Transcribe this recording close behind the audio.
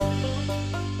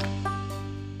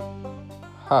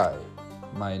Hi,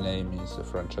 my name is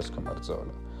Francesco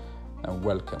Marzola and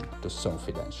welcome to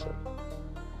Sonfidential.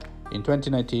 In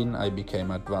 2019 I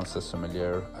became Advanced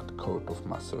Sommelier at Court of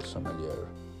Master Sommelier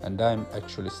and I'm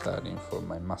actually studying for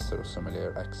my Master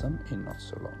Sommelier exam in not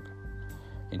so long.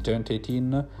 In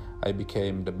 2018 I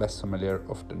became the Best Sommelier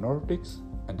of the Nordics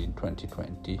and in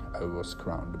 2020 I was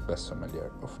crowned the Best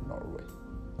Sommelier of Norway.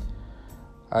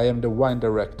 I am the wine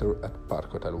director at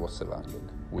Parkhotel Vossevangen,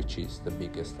 which is the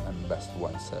biggest and best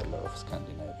wine cellar of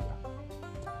Scandinavia.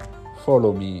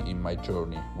 Follow me in my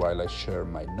journey while I share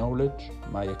my knowledge,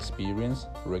 my experience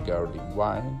regarding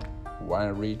wine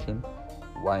region,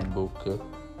 wine book,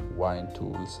 wine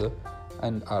tools,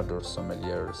 and other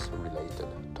sommeliers related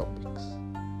topics.